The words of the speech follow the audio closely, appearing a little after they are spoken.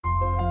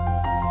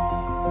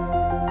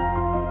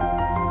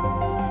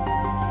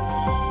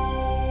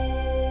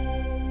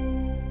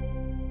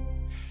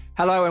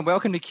Hello and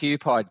welcome to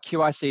QPod,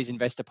 QIC's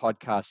Investor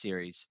Podcast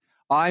Series.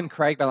 I'm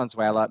Craig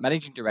Valenzuela,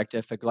 Managing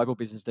Director for Global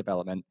Business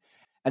Development.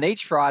 And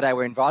each Friday,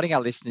 we're inviting our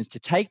listeners to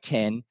take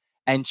 10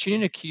 and tune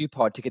in to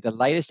QPod to get the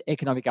latest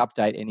economic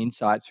update and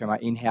insights from our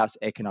in-house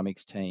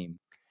economics team.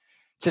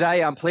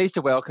 Today, I'm pleased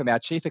to welcome our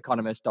Chief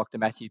Economist, Dr.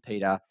 Matthew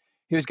Peter,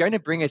 who is going to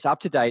bring us up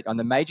to date on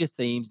the major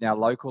themes in our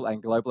local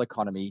and global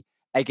economy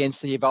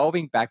against the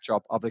evolving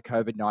backdrop of the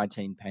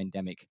COVID-19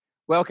 pandemic.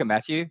 Welcome,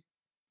 Matthew.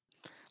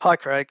 Hi,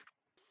 Craig.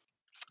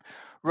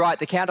 Right,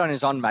 the countdown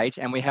is on, mate,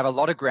 and we have a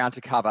lot of ground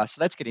to cover,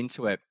 so let's get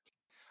into it.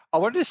 I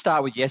wanted to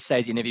start with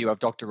yesterday's interview of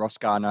Dr. Ross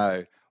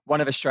Garnaut, one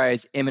of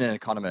Australia's eminent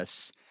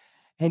economists.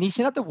 And he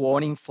sent up the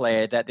warning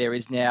flare that there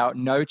is now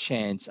no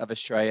chance of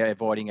Australia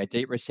avoiding a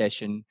deep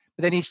recession,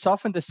 but then he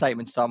softened the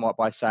statement somewhat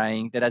by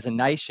saying that as a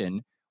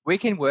nation, we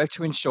can work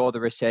to ensure the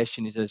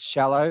recession is as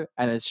shallow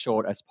and as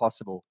short as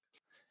possible.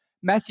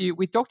 Matthew,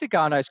 with Dr.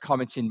 Garnaut's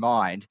comments in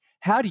mind,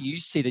 how do you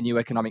see the new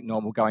economic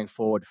normal going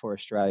forward for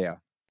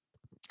Australia?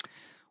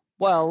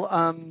 Well,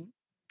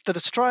 that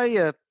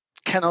Australia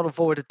cannot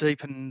avoid a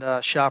deep and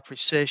sharp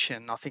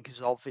recession, I think,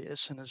 is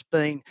obvious and has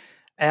been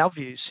our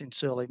view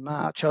since early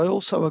March. I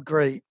also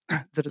agree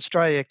that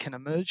Australia can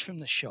emerge from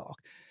the shock,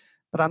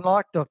 but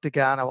unlike Dr.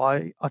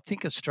 Garnaut, I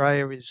think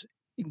Australia is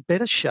in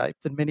better shape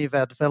than many of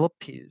our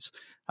developed peers,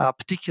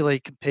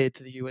 particularly compared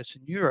to the US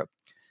and Europe.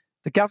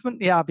 The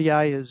government, the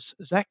RBA,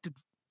 has acted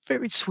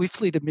very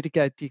swiftly to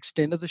mitigate the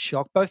extent of the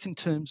shock, both in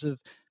terms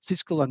of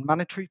fiscal and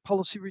monetary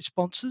policy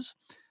responses.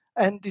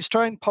 And the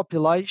Australian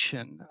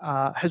population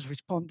has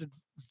responded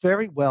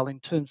very well in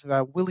terms of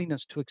our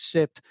willingness to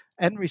accept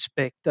and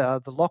respect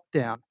the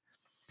lockdown.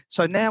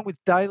 So now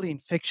with daily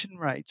infection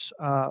rates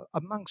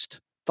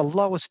amongst the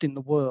lowest in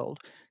the world,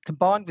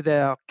 combined with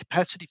our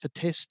capacity for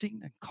testing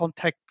and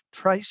contact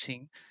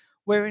tracing,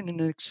 we're in an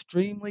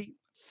extremely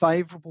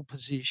favourable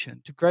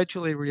position to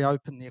gradually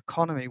reopen the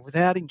economy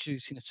without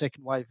inducing a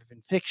second wave of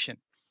infection.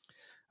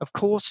 Of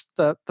course,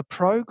 the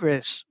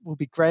progress will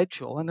be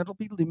gradual and it'll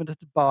be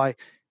limited by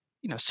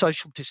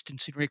social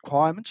distancing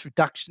requirements,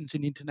 reductions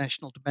in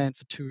international demand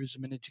for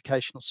tourism and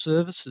educational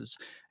services,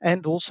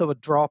 and also a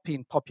drop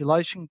in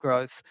population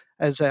growth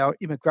as our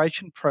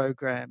immigration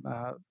program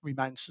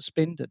remains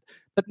suspended.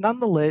 But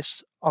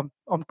nonetheless, I'm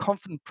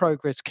confident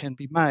progress can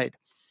be made.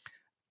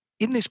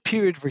 In this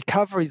period of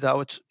recovery,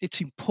 though,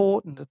 it's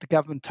important that the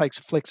government takes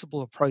a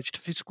flexible approach to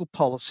fiscal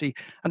policy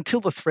until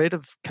the threat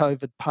of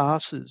COVID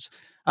passes.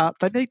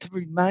 They need to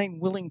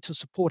remain willing to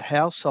support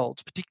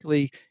households,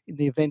 particularly in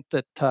the event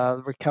that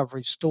the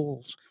recovery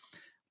stalls.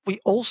 We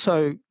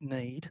also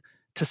need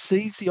to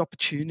seize the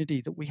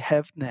opportunity that we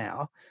have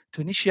now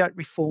to initiate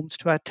reforms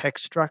to our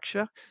tax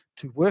structure,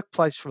 to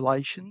workplace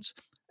relations,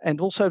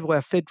 and also to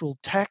our federal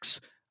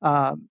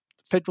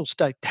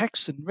state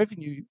tax and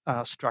revenue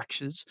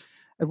structures.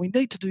 And we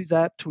need to do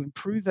that to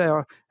improve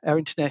our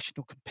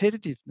international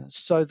competitiveness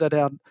so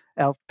that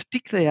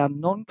particularly our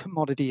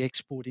non-commodity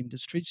export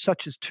industries,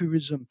 such as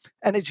tourism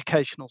and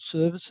educational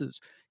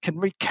services, can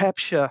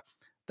recapture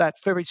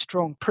that very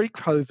strong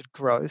pre-COVID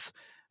growth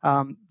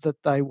that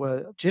they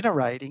were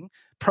generating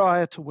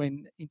prior to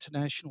when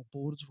international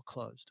borders were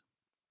closed.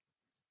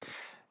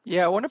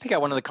 Yeah, I want to pick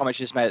up one of the comments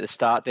you just made at the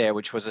start there,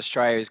 which was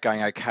Australia is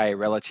going okay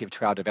relative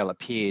to our developed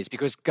peers,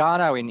 because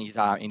Garnaut in his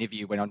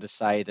interview went on to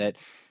say that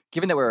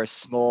given that we're a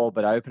small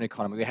but open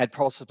economy, we had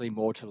possibly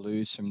more to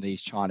lose from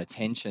these China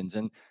tensions.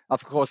 And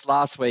of course,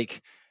 last week,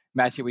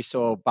 Matthew, we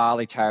saw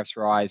barley tariffs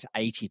rise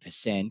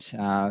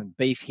 80%,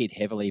 beef hit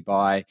heavily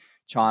by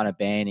China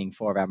banning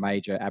 4 of our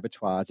major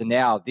abattoirs. And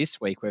now this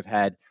week, we've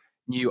had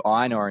new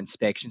iron ore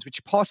inspections,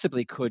 which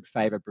possibly could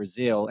favour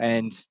Brazil.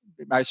 And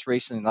most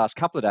recently, in the last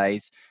couple of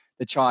days,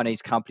 the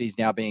Chinese companies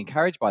now being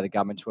encouraged by the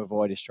government to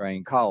avoid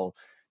Australian coal.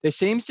 There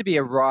seems to be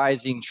a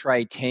rising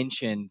trade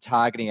tension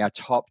targeting our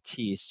top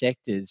tier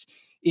sectors.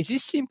 Is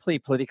this simply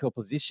political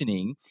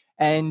positioning?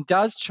 And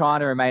does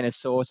China remain a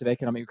source of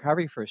economic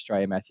recovery for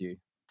Australia, Matthew?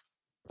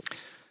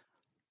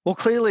 Well,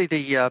 clearly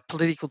the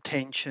political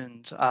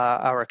tensions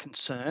are a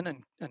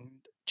concern, and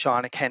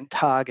China can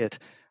target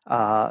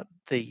our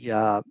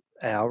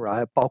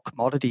bulk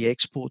commodity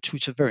exports,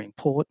 which are very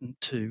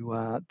important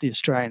to the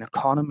Australian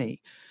economy.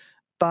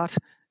 But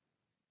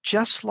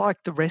just like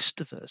the rest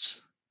of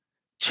us,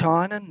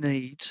 China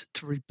needs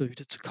to reboot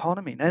its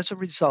economy. And as a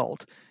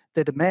result,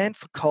 their demand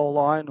for coal,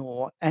 iron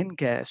ore and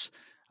gas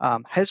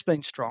has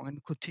been strong and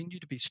will continue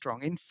to be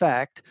strong. In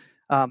fact,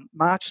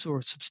 March saw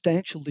a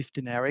substantial lift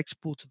in our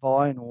exports of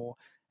iron ore,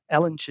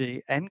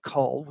 LNG and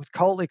coal, with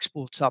coal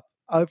exports up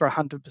over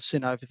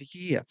 100% over the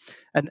year.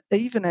 And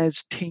even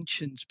as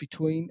tensions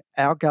between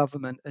our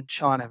government and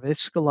China have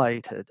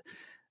escalated,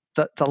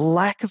 the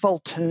lack of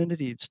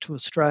alternatives to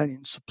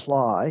Australian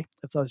supply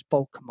of those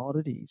bulk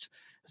commodities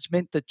has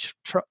meant that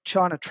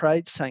China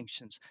trade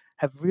sanctions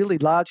have really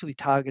largely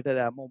targeted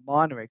our more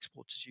minor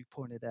exports, as you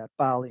pointed out,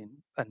 barley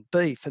and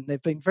beef, and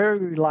they've been very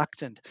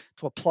reluctant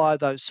to apply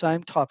those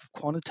same type of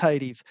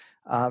quantitative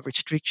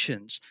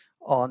restrictions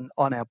on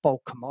our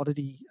bulk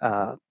commodity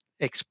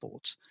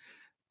exports.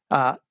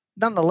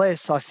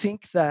 Nonetheless, I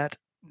think that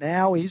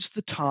now is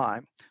the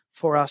time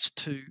for us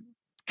to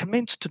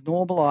commence to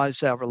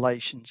normalise our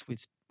relations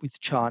with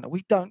China.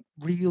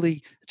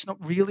 It's not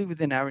really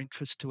within our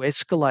interest to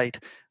escalate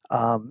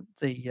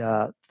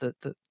the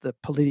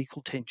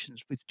political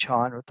tensions with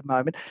China at the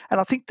moment. And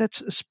I think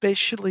that's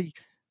especially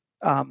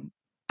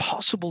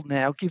possible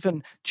now,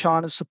 given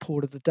China's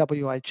support of the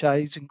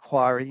WHA's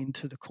inquiry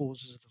into the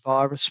causes of the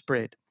virus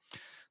spread.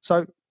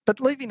 But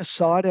leaving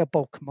aside our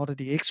bulk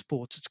commodity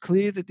exports, it's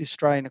clear that the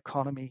Australian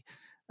economy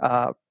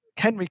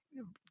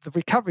the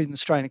recovery in the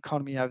Australian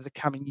economy over the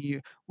coming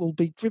year will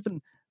be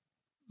driven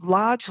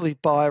largely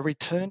by a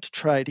return to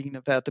trading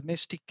of our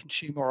domestic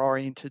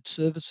consumer-oriented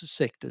services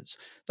sectors,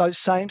 those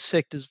same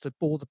sectors that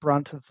bore the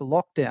brunt of the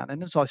lockdown.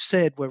 And as I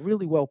said, we're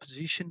really well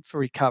positioned for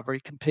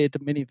recovery compared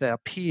to many of our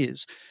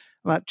peers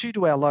due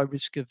to our low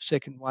risk of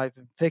second wave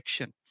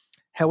infection.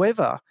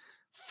 However,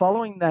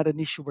 following that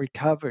initial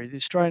recovery, the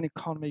Australian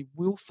economy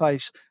will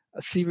face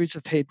a series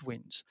of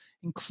headwinds,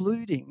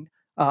 including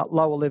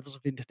lower levels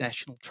of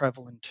international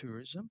travel and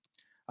tourism,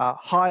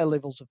 higher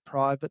levels of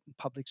private and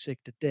public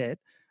sector debt,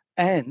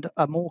 and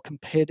a more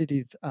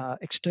competitive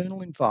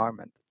external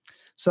environment.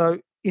 So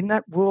in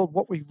that world,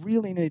 what we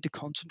really need to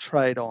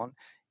concentrate on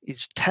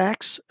is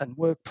tax and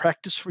work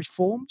practice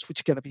reforms,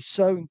 which are going to be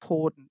so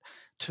important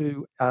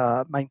to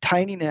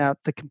maintaining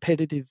the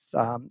competitiveness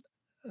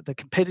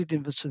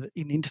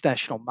in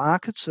international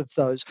markets of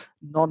those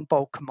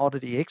non-bulk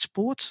commodity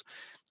exports,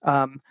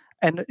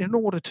 and in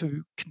order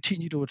to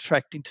continue to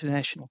attract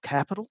international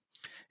capital.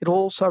 It'll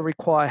also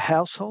require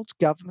households,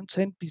 governments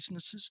and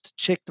businesses to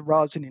check the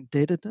rise in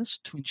indebtedness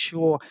to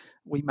ensure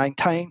we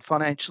maintain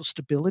financial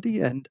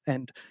stability and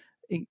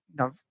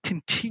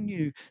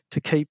continue to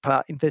keep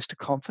investor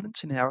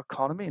confidence in our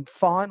economy. And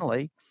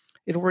finally,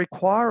 it'll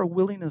require a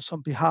willingness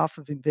on behalf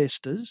of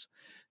investors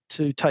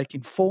to take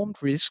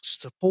informed risks,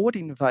 support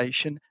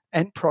innovation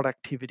and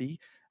productivity,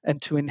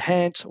 and to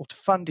enhance or to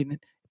fund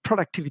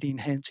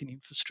productivity-enhancing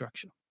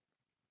infrastructure.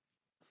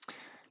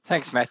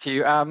 Thanks,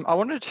 Matthew. I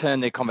wanted to turn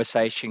the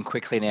conversation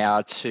quickly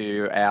now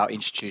to our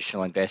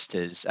institutional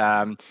investors.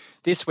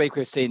 This week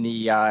we've seen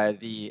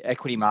the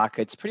equity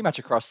markets pretty much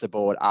across the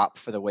board up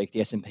for the week.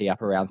 The S&P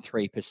up around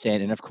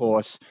 3%, and of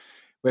course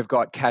we've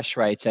got cash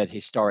rates at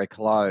historic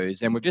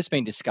lows. And we've just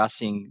been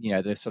discussing,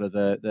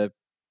 the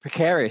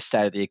precarious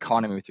state of the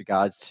economy with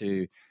regards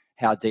to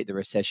how deep the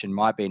recession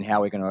might be and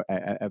how we're going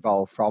to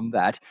evolve from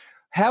that.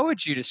 How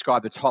would you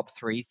describe the top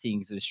three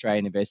things that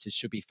Australian investors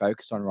should be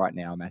focused on right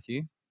now,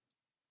 Matthew?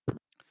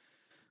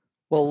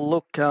 Well,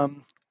 look,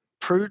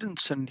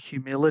 prudence and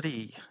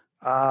humility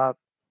are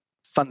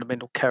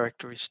fundamental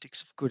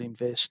characteristics of good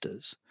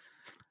investors,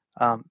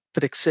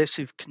 but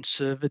excessive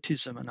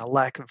conservatism and a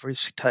lack of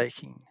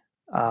risk-taking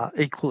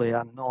equally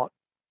are not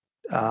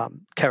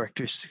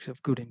characteristics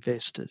of good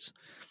investors.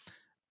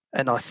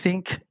 And I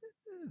think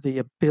the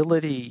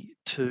ability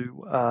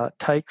to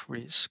take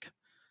risk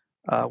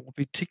will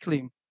be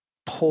particularly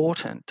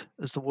important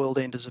as the world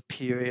enters a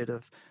period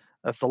of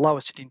the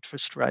lowest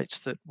interest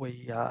rates that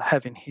we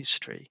have in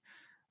history.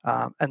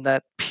 And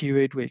that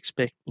period we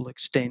expect will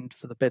extend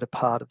for the better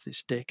part of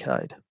this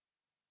decade.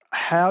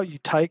 How you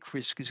take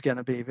risk is going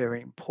to be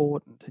very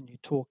important. And you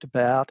talked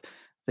about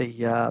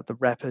the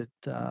rapid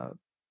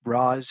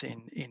rise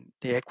in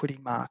the equity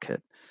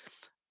market.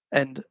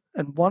 And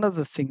one of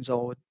the things I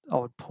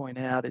would point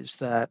out is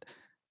that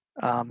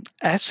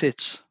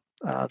assets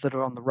that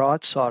are on the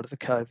right side of the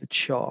COVID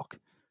shock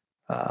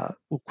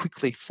will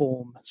quickly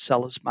form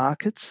sellers'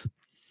 markets,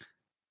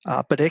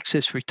 but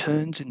excess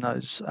returns in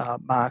those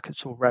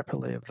markets will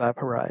rapidly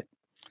evaporate.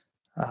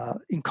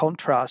 In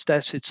contrast,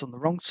 assets on the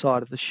wrong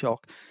side of the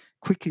shock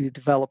quickly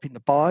develop into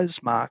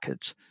buyers'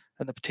 markets,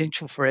 and the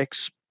potential for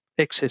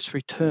excess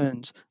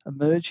returns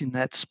emerge in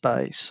that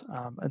space,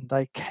 and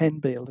they can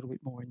be a little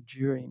bit more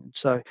enduring. And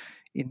so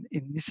in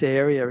this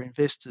area,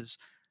 investors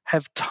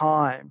have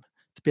time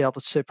to be able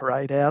to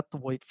separate out the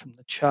wheat from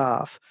the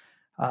chaff,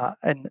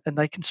 and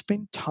they can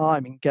spend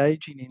time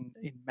engaging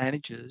in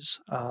managers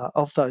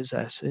of those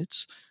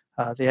assets,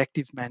 the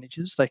active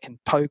managers. They can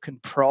poke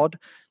and prod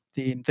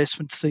the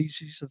investment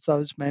theses of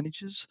those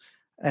managers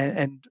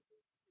and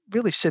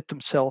really set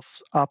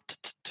themselves up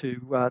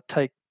to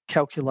take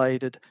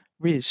calculated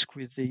risk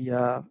with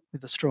the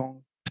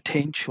strong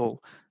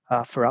potential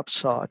for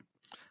upside.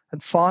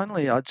 And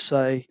finally, I'd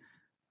say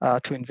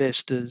to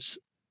investors,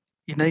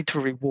 you need to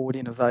reward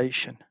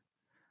innovation.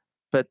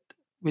 But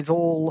with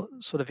all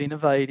sort of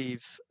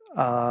innovative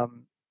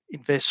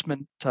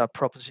investment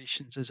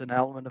propositions, there's an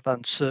element of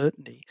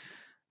uncertainty.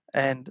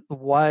 And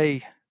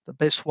the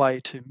best way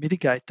to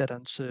mitigate that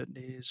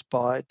uncertainty is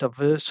by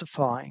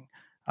diversifying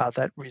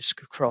that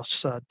risk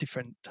across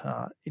different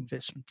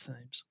investment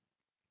themes.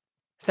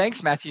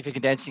 Thanks, Matthew, for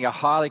condensing a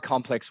highly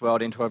complex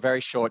world into a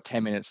very short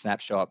 10-minute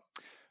snapshot.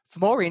 For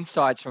more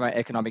insights from our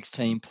economics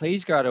team,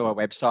 please go to our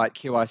website,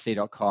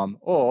 QIC.com,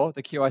 or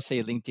the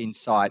QIC LinkedIn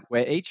site,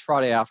 where each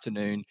Friday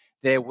afternoon,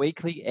 their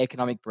weekly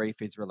economic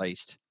brief is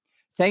released.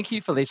 Thank you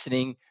for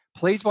listening.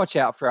 Please watch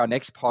out for our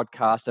next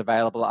podcast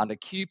available under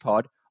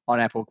QPod on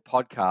Apple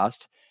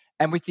Podcast.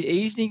 And with the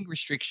easing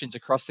restrictions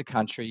across the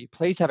country,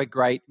 please have a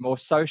great, more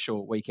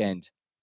social weekend.